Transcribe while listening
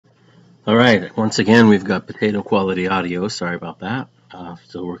All right, once again, we've got potato quality audio. Sorry about that.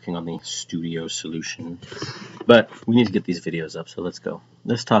 Still working on the studio solution. But we need to get these videos up, so let's go.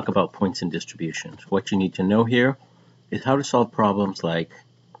 Let's talk about points and distributions. What you need to know here is how to solve problems like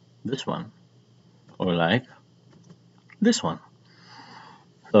this one, or like this one.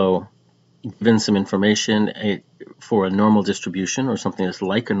 So, given some information for a normal distribution, or something that's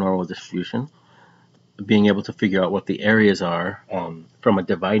like a normal distribution, being able to figure out what the areas are from a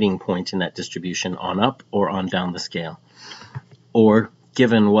dividing point in that distribution on up or on down the scale. Or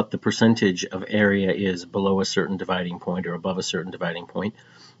given what the percentage of area is below a certain dividing point or above a certain dividing point,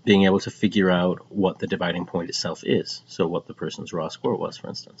 being able to figure out what the dividing point itself is. So what the person's raw score was, for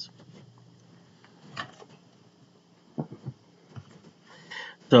instance.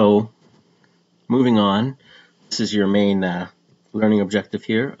 So moving on, this is your main learning objective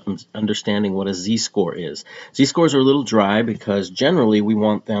here, understanding what a z-score is. Z-scores are a little dry because generally we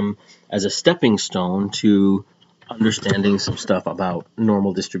want them as a stepping stone to understanding some stuff about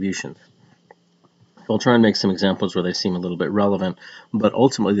normal distributions. I'll try and make some examples where they seem a little bit relevant, but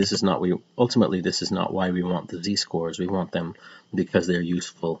ultimately this is not why we want the z-scores. We want them because they're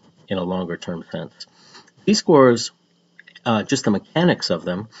useful in a longer term sense. Z-scores, just the mechanics of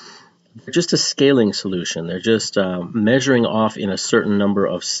them, they're just a scaling solution. They're just measuring off in a certain number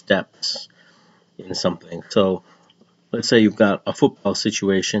of steps in something. So let's say you've got a football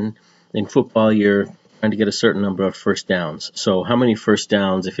situation. In football, you're trying to get a certain number of first downs. So how many first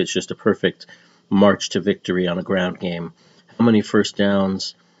downs, if it's just a perfect march to victory on a ground game, how many first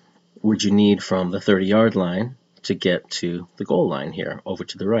downs would you need from the 30-yard line to get to the goal line here, over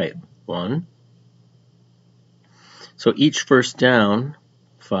to the right? One. So each first down,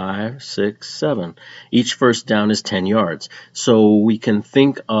 5, 6, 7. Each first down is 10 yards. So we can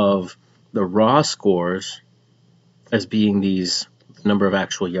think of the raw scores as being these number of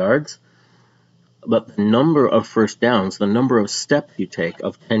actual yards, but the number of first downs, the number of steps you take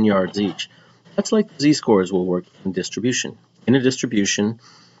of 10 yards each, that's like z-scores will work in distribution. In a distribution,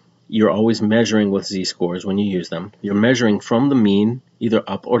 you're always measuring with z-scores when you use them. You're measuring from the mean, either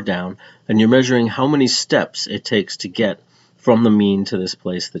up or down, and you're measuring how many steps it takes to get from the mean to this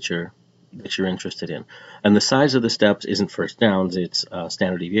place that you're interested in. And the size of the steps isn't first downs, it's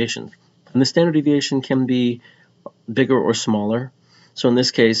standard deviations. And the standard deviation can be bigger or smaller. So in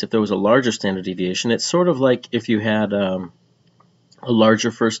this case, if there was a larger standard deviation, it's sort of like if you had a larger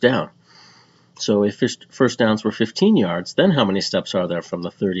first down. So if first downs were 15 yards, then how many steps are there from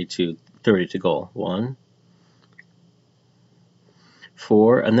the 30 to goal? 1,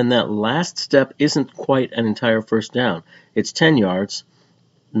 4, and then that last step isn't quite an entire first down. It's 10 yards,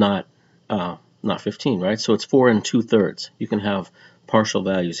 not 15, right? So it's 4 2/3. You can have partial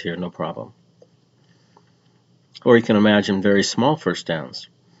values here, no problem. Or you can imagine very small first downs.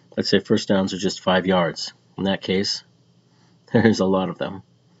 Let's say first downs are just 5 yards. In that case, there's a lot of them.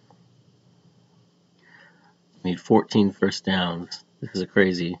 We need 14 first downs. This is a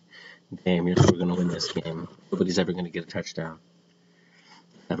crazy game. You're never going to win this game. Nobody's ever going to get a touchdown.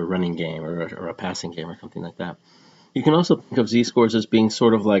 Have a running game or a passing game or something like that. You can also think of z-scores as being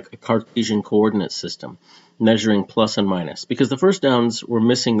sort of like a Cartesian coordinate system, measuring plus and minus. Because the first downs were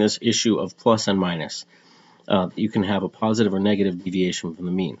missing this issue of plus and minus. You can have a positive or negative deviation from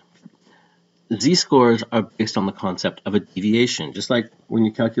the mean. Z-scores are based on the concept of a deviation. Just like when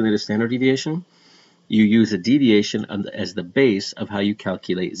you calculate a standard deviation, you use a deviation as the base of how you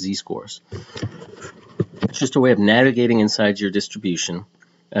calculate z-scores. It's just a way of navigating inside your distribution,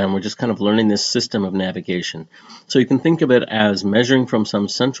 and we're just kind of learning this system of navigation. So you can think of it as measuring from some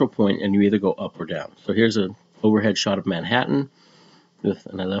central point, and you either go up or down. So here's an overhead shot of Manhattan,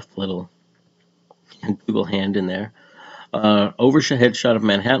 and I left a little Google hand in there. Overhead shot of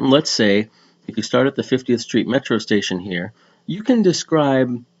Manhattan. Let's say if you start at the 50th Street Metro station here, you can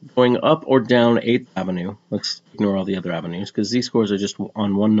describe going up or down 8th Avenue. Let's ignore all the other avenues because z-scores are just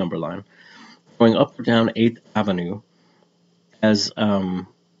on one number line. Going up or down 8th Avenue as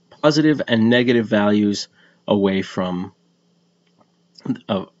positive and negative values away from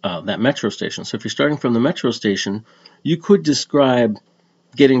that metro station. So if you're starting from the metro station, you could describe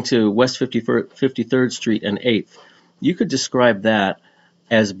getting to West 53rd Street and 8th. You could describe that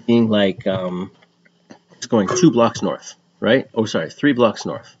as being like it's going 2 blocks north, right? Oh, sorry, 3 blocks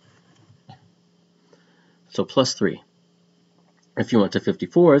north. So plus 3. If you went to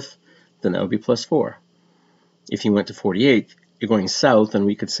 54th, then that would be plus 4. If you went to 48th, you're going south, and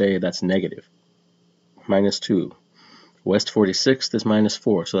we could say that's negative. Minus 2. West 46th is minus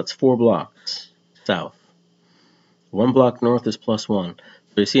 4, so that's 4 blocks south. 1 block north is plus 1.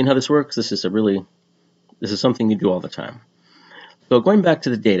 So you see how this works? This is something you do all the time. So going back to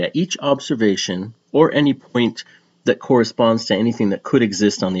the data, each observation or any point that corresponds to anything that could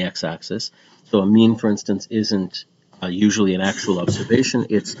exist on the x-axis, so a mean, for instance, isn't usually an actual observation,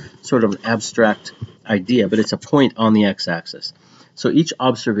 it's sort of an abstract idea, but it's a point on the x-axis. So each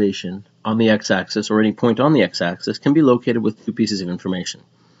observation on the x-axis or any point on the x-axis can be located with two pieces of information.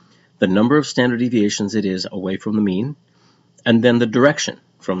 The number of standard deviations it is away from the mean, and then the direction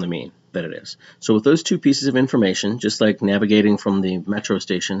from the mean that it is. So with those two pieces of information, just like navigating from the metro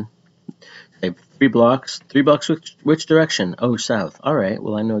station, say 3 blocks which direction? Oh, south. All right,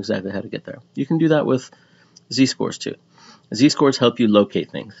 well, I know exactly how to get there. You can do that with z-scores too. Z-scores help you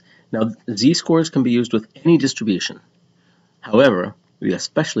locate things. Now, z-scores can be used with any distribution. However, we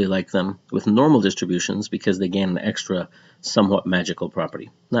especially like them with normal distributions because they gain an extra, somewhat magical property.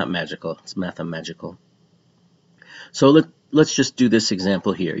 Not magical, it's mathemagical. So let's just do this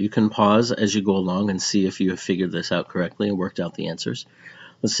example here. You can pause as you go along and see if you have figured this out correctly and worked out the answers.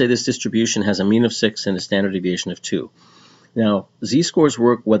 Let's say this distribution has a mean of 6 and a standard deviation of 2. Now, z-scores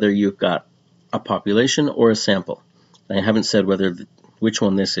work whether you've got a population or a sample. I haven't said which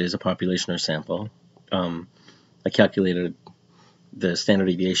one this is, a population or sample. I calculated the standard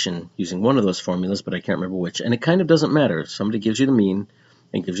deviation using one of those formulas, but I can't remember which. And it kind of doesn't matter. If somebody gives you the mean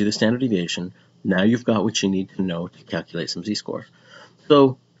and gives you the standard deviation, now you've got what you need to know to calculate some z-scores.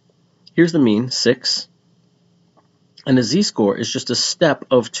 So here's the mean, 6. And a z-score is just a step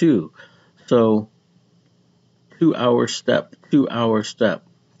of 2. So 2-hour step, 2-hour step,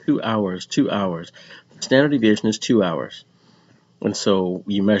 2 hours, 2 hours. Standard deviation is 2 hours. And so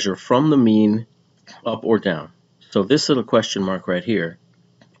you measure from the mean up or down. So this little question mark right here,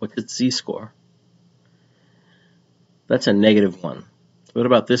 what's its z-score? That's a -1. What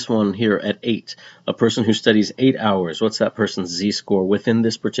about this one here at 8? A person who studies 8 hours, what's that person's z-score within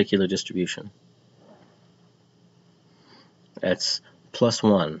this particular distribution? That's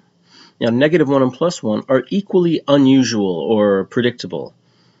 +1. Now, -1 and +1 are equally unusual or predictable.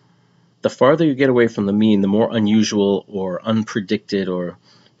 The farther you get away from the mean, the more unusual or unpredicted or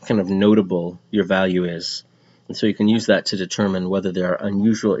kind of notable your value is. And so you can use that to determine whether there are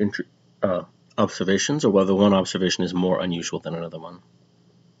unusual observations or whether one observation is more unusual than another one.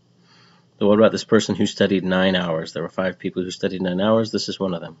 So what about this person who studied 9 hours? There were 5 people who studied 9 hours. This is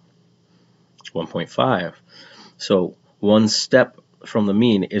one of them. 1.5. So one step from the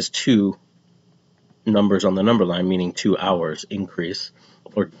mean is 2 numbers on the number line, meaning 2 hours increase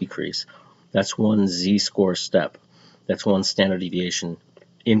or decrease. That's one z-score step. That's one standard deviation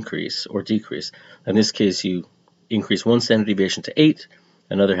increase or decrease. In this case, you increase one standard deviation to 8,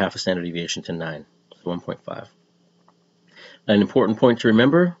 another half a standard deviation to 9, so 1.5. An important point to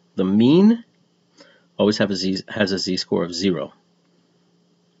remember, the mean always has a z-score of 0.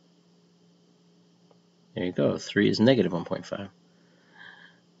 There you go, 3 is -1.5.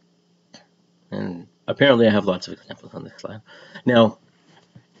 And apparently I have lots of examples on this slide. Now,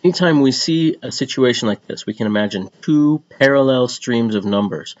 anytime we see a situation like this, we can imagine 2 parallel streams of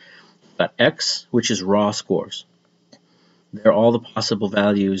numbers. We've got x, which is raw scores. They're all the possible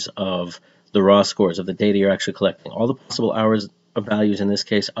values of the raw scores of the data you're actually collecting. All the possible hours of values, in this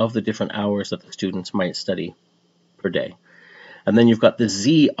case, of the different hours that the students might study per day. And then you've got the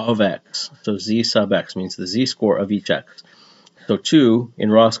z of x. So z sub x means the z-score of each x. So 2 in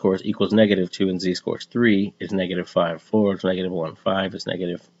raw scores equals -2 in z-scores. 3 is -5. 4 is -1. 5 is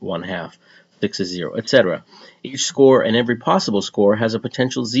 -1/2. 6 is 0, etc. Each score and every possible score has a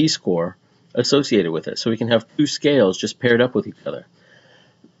potential z-score associated with it. So we can have 2 scales just paired up with each other.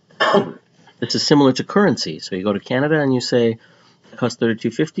 This is similar to currency. So you go to Canada and you say, it costs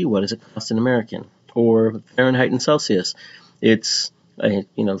 $32.50. What does it cost in American? Or Fahrenheit and Celsius. It's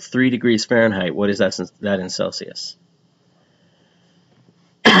 3 degrees Fahrenheit. What is that in Celsius?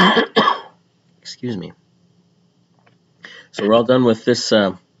 Excuse me. So we're all done with this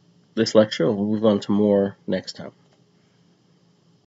lecture. We'll move on to more next time.